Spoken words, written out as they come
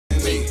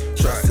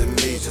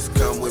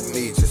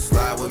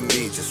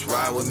just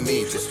ride with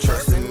me, just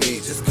trust in me,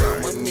 just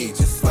come with me,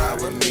 just slide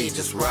with me,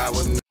 just ride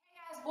with me. Hey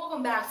guys,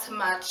 welcome back to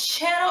my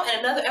channel and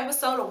another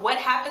episode of What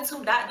Happened to ...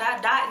 In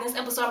this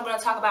episode, I'm going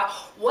to talk about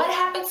what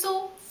happened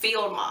to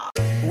Field Mob.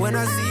 When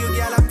I see you,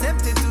 girl, I'm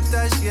tempted to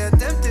touch, yeah,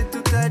 tempted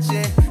to touch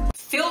it.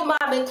 Field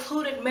Mob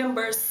included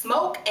members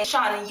Smoke and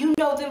Sean, and you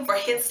know them for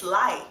hits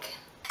like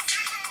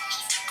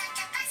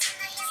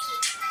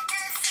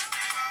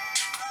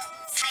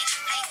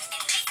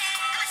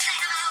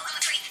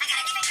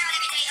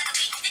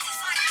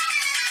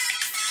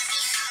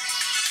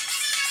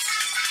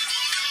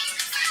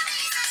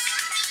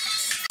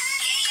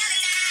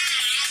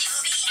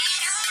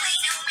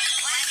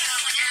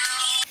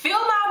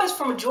Field Mob is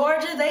from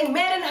Georgia. They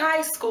met in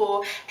high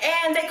school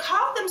and they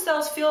called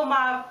themselves Field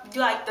Mob,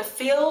 like the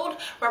field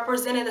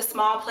represented a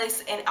small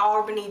place in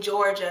Albany,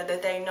 Georgia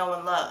that they know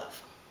and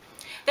love.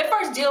 Their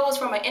first deal was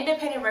from an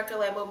independent record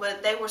label,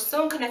 but they were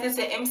soon connected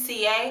to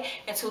MCA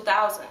in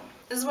 2000.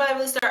 This is where they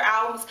released their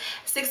albums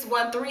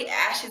 613,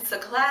 Ashy to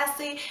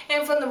Classy,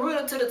 and From the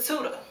Rooter to the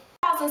Tutor.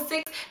 In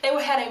 2006,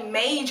 they had a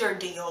major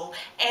deal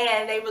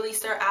and they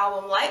released their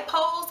album Light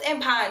Poles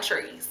and Pine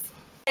Trees.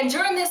 And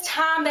during this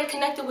time, they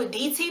connected with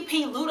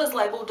DTP, Luda's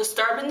label,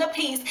 Disturbing the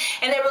Peace,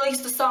 and they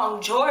released the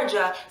song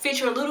Georgia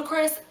featuring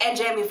Ludacris and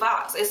Jamie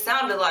Foxx. It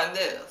sounded like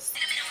this.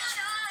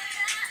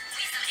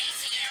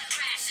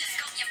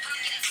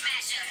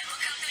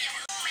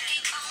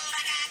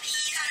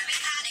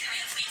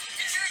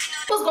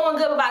 It was going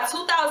good. About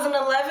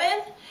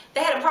 2011,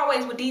 they had to part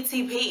ways with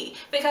DTP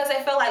because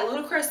they felt like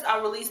Ludacris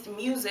released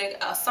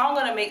music, a song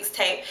on a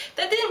mixtape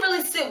that didn't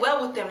really sit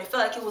well with them. They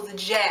felt like it was a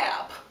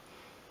jab.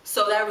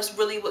 So that was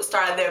really what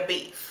started their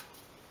beef.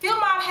 Field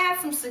Mob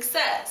had some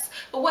success,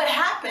 but what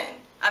happened?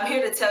 I'm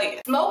here to tell you.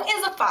 Smoke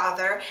is a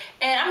father,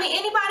 and I mean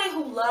anybody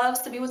who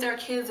loves to be with their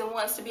kids and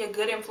wants to be a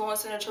good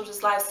influence in their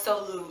children's lives,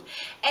 salute.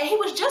 And he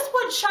was just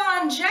with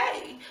Sean J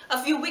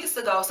a few weeks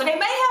ago, so they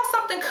may have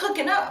something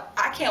cooking up.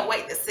 I can't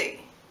wait to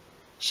see.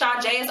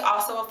 Sean J is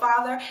also a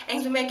father, and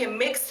he's been making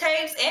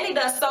mixtapes, and he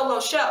does solo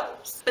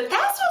shows. But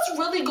that's what's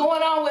really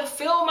going on with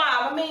Field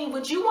Mob. I mean,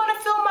 would you want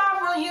a Field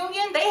Mob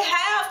reunion? They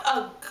have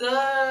a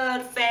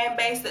good fan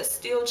base that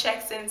still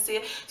checks in and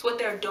sees what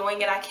they're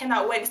doing, and I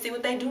cannot wait to see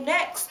what they do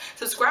next.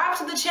 Subscribe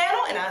to the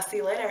channel, and I'll see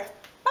you later.